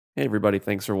Hey everybody,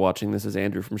 thanks for watching. This is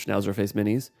Andrew from Schnauzerface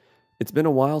Minis. It's been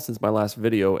a while since my last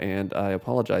video and I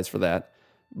apologize for that,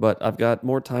 but I've got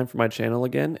more time for my channel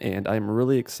again and I'm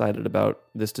really excited about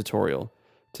this tutorial.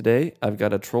 Today I've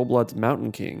got a Trollbloods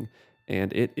Mountain King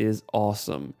and it is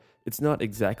awesome. It's not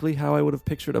exactly how I would have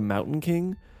pictured a Mountain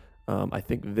King. I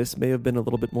think this may have been a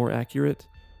little bit more accurate,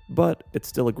 but it's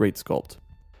still a great sculpt.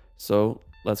 So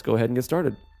let's go ahead and get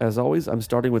started. As always, I'm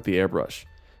starting with the airbrush.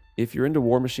 If you're into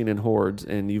Warmachine Hordes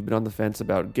and you've been on the fence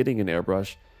about getting an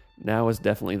airbrush, now is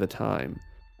definitely the time.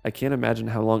 I can't imagine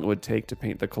how long it would take to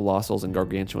paint the Colossals and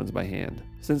Gargantuans by hand.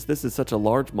 Since this is such a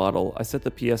large model, I set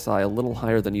the PSI a little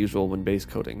higher than usual when base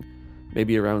coating,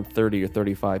 maybe around 30 or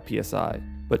 35 PSI,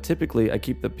 but typically I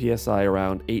keep the PSI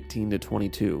around 18 to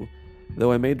 22,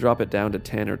 though I may drop it down to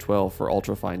 10 or 12 for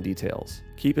ultra-fine details.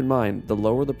 Keep in mind, the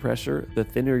lower the pressure, the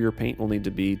thinner your paint will need to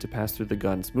be to pass through the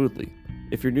gun smoothly.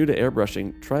 If you're new to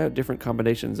airbrushing, try out different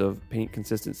combinations of paint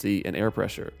consistency and air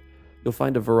pressure. You'll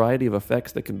find a variety of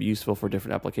effects that can be useful for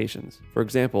different applications. For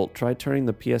example, try turning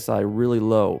the PSI really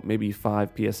low, maybe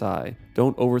 5 PSI.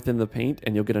 Don't overthin the paint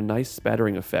and you'll get a nice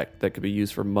spattering effect that could be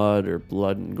used for mud or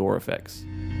blood and gore effects.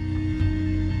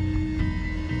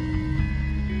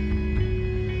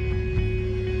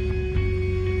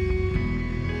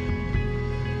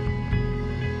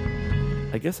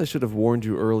 I guess I should have warned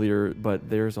you earlier, but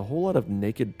there's a whole lot of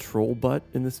naked troll butt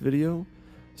in this video,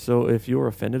 so if you're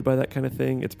offended by that kind of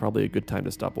thing, it's probably a good time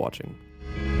to stop watching.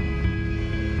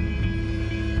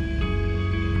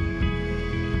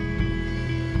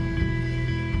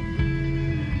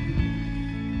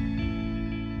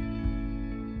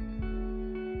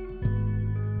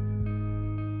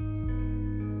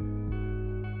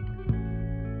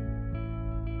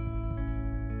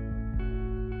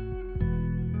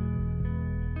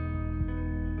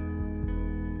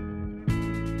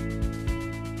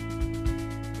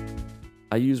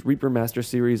 I use Reaper Master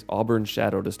Series Auburn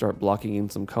Shadow to start blocking in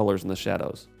some colors in the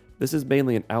shadows. This is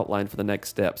mainly an outline for the next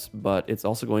steps, but it's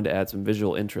also going to add some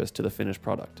visual interest to the finished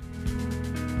product.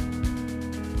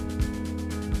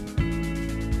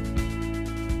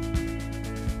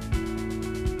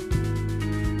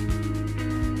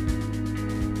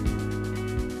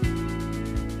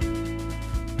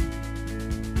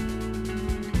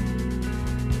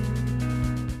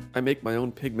 I make my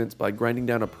own pigments by grinding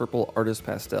down a purple artist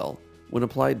pastel. When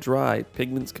applied dry,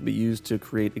 pigments can be used to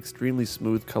create extremely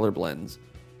smooth color blends.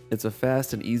 It's a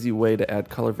fast and easy way to add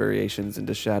color variations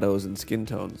into shadows and skin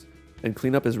tones, and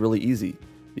cleanup is really easy.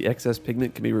 The excess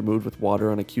pigment can be removed with water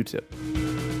on a Q-tip.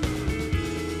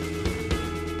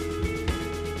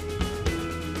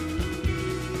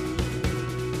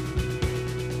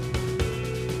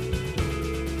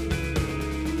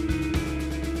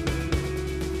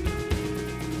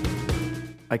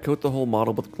 I coat the whole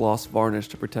model with gloss varnish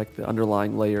to protect the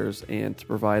underlying layers and to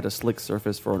provide a slick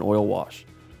surface for an oil wash,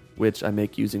 which I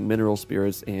make using mineral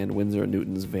spirits and Winsor &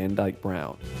 Newton's Van Dyke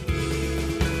Brown.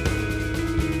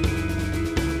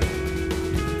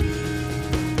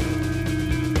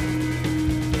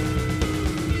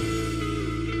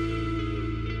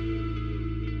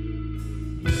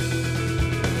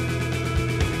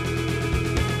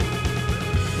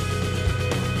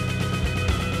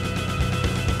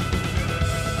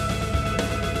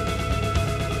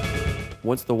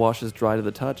 Once the wash is dry to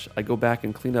the touch, I go back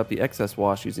and clean up the excess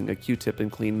wash using a Q-tip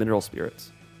and clean mineral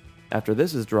spirits. After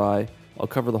this is dry, I'll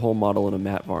cover the whole model in a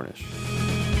matte varnish.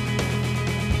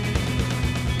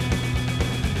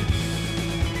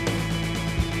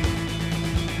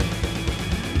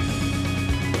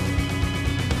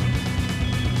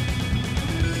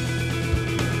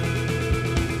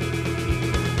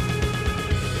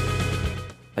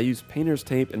 I use painter's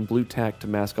tape and blue tack to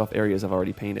mask off areas I've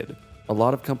already painted. A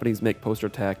lot of companies make poster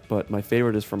tack, but my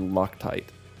favorite is from Loctite.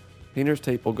 Painter's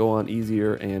tape will go on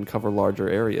easier and cover larger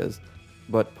areas,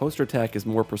 but poster tack is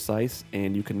more precise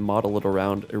and you can model it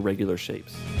around irregular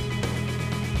shapes.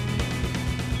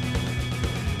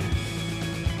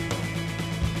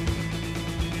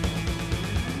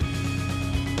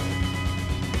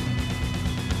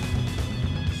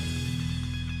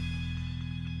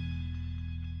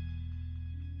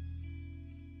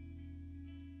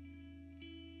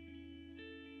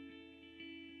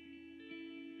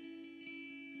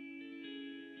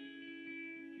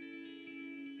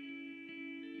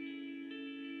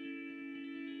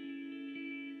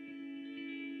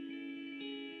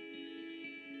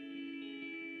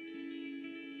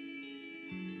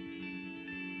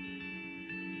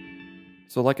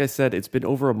 So like I said, it's been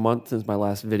over a month since my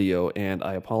last video, and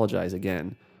I apologize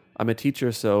again. I'm a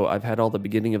teacher, so I've had all the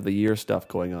beginning of the year stuff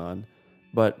going on.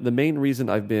 But the main reason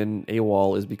I've been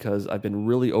AWOL is because I've been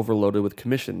really overloaded with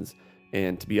commissions,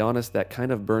 and to be honest, that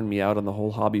kind of burned me out on the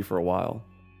whole hobby for a while.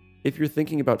 If you're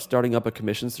thinking about starting up a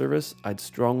commission service, I'd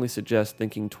strongly suggest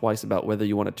thinking twice about whether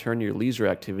you want to turn your leisure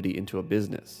activity into a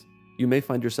business. You may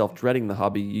find yourself dreading the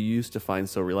hobby you used to find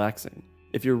so relaxing.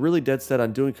 If you're really dead set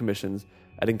on doing commissions,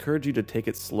 I'd encourage you to take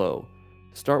it slow.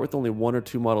 Start with only 1 or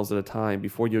 2 models at a time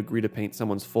before you agree to paint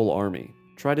someone's full army.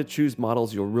 Try to choose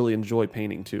models you'll really enjoy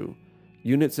painting too.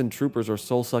 Units and troopers are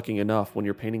soul-sucking enough when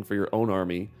you're painting for your own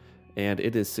army, and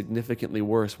it is significantly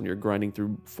worse when you're grinding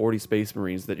through 40 Space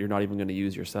Marines that you're not even going to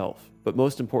use yourself. But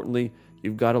most importantly,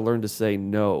 you've got to learn to say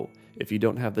no if you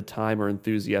don't have the time or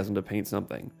enthusiasm to paint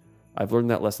something. I've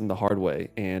learned that lesson the hard way,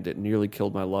 and it nearly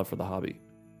killed my love for the hobby.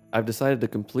 I've decided to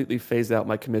completely phase out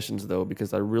my commissions though,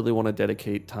 because I really want to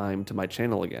dedicate time to my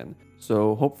channel again,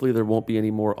 so hopefully there won't be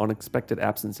any more unexpected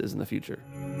absences in the future.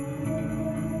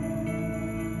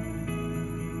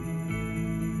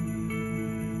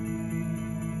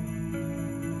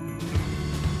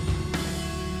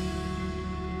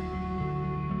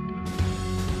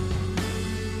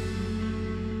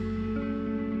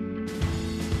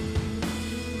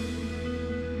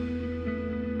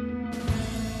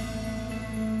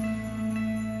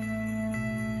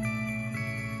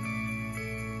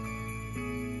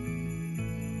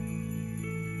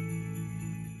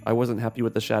 I wasn't happy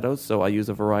with the shadows, so I use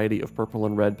a variety of purple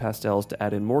and red pastels to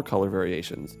add in more color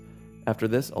variations. After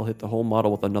this, I'll hit the whole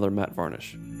model with another matte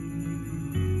varnish.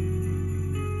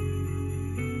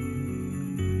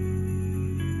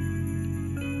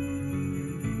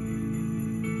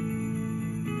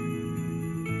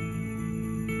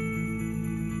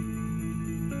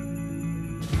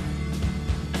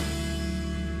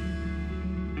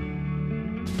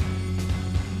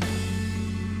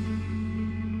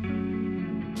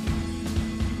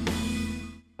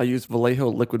 I used Vallejo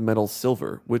Liquid Metal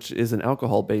Silver, which is an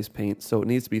alcohol-based paint, so it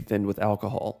needs to be thinned with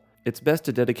alcohol. It's best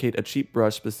to dedicate a cheap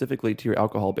brush specifically to your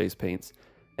alcohol-based paints,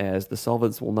 as the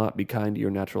solvents will not be kind to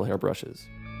your natural hairbrushes.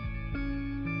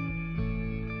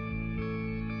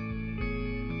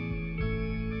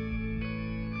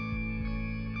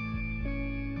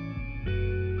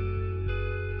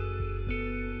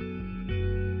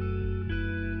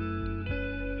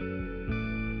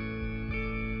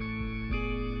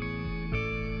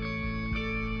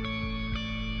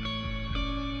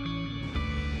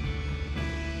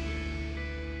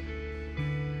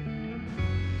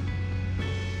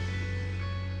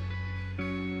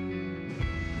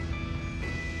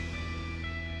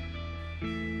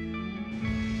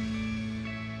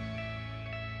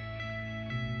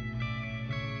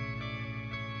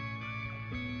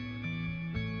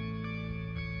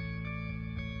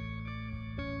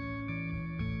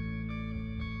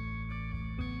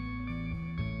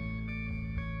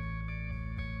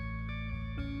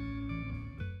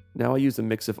 Now I use a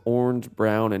mix of orange,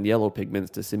 brown, and yellow pigments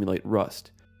to simulate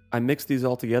rust. I mix these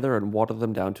all together and water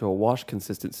them down to a wash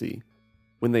consistency.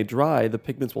 When they dry, the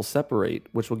pigments will separate,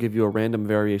 which will give you a random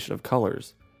variation of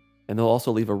colors, and they'll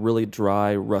also leave a really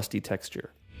dry, rusty texture.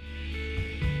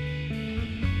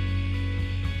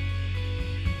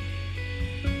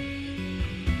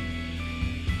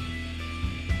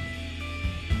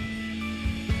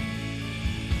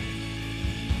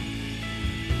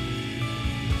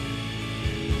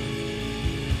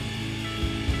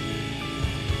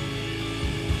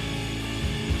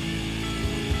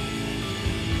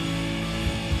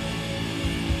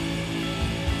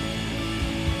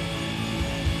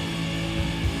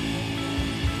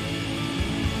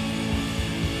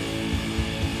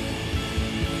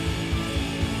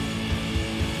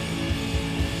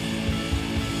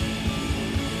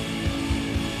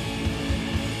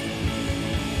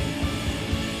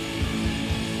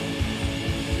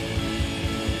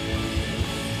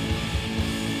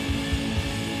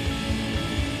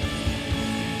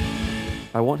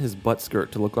 I want his butt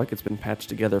skirt to look like it's been patched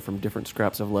together from different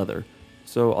scraps of leather,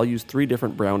 so I'll use 3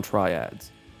 different brown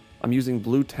triads. I'm using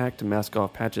blue tack to mask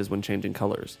off patches when changing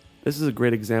colors. This is a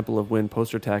great example of when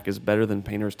poster tack is better than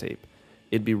painter's tape.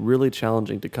 It'd be really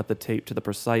challenging to cut the tape to the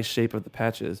precise shape of the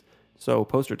patches, so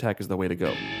poster tack is the way to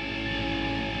go.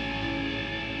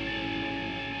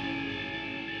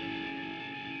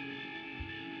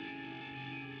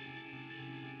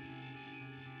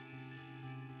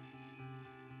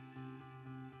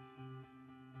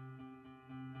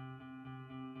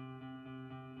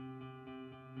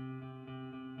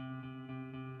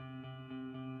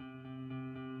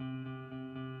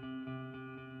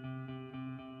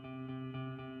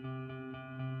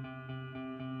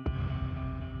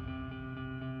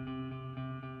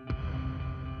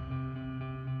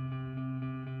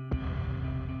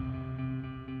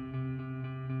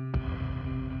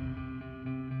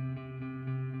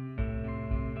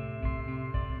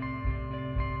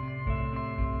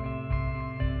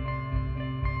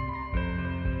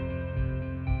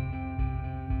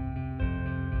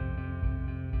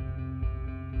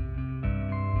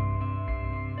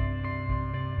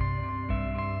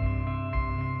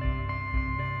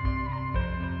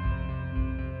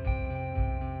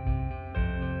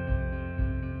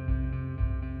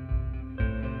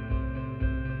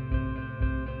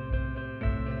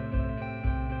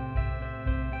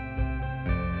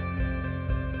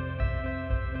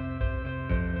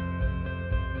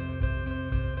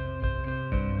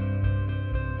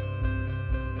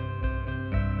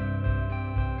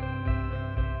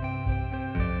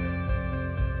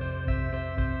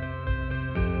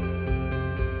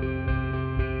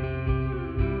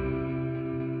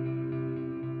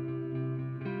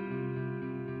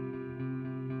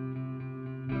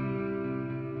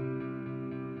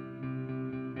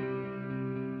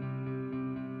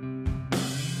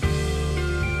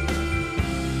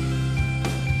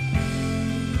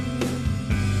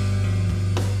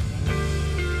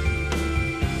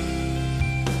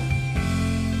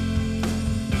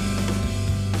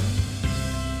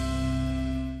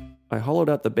 I hollowed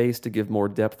out the base to give more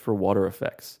depth for water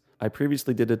effects. I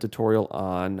previously did a tutorial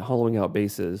on hollowing out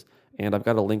bases, and I've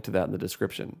got a link to that in the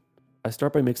description. I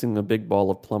start by mixing a big ball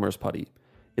of plumber's putty.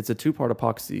 It's a 2-part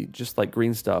epoxy, just like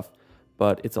green stuff,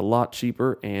 but it's a lot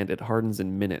cheaper and it hardens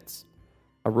in minutes.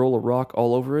 I roll a rock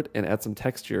all over it and add some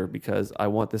texture because I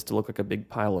want this to look like a big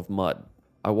pile of mud.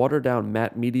 I water down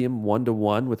matte medium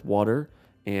 1:1 with water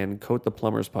and coat the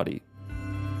plumber's putty.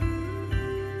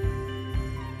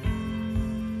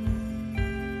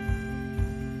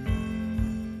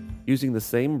 Using the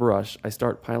same brush, I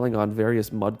start piling on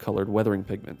various mud-colored weathering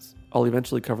pigments. I'll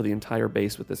eventually cover the entire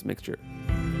base with this mixture.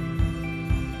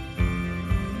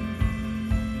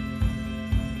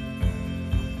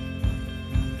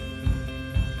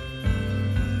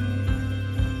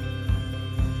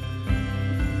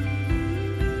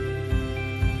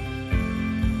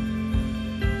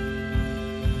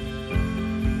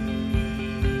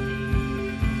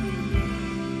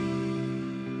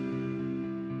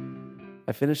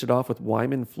 I finish it off with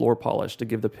Wyman floor polish to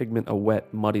give the pigment a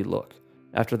wet, muddy look.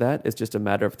 After that, it's just a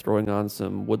matter of throwing on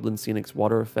some Woodland Scenics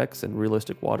water effects and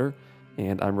realistic water,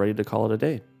 and I'm ready to call it a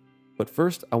day. But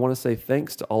first, I want to say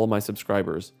thanks to all of my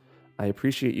subscribers. I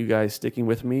appreciate you guys sticking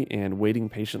with me and waiting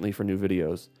patiently for new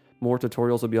videos. More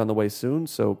tutorials will be on the way soon,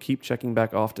 so keep checking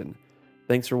back often.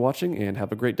 Thanks for watching and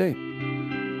have a great day.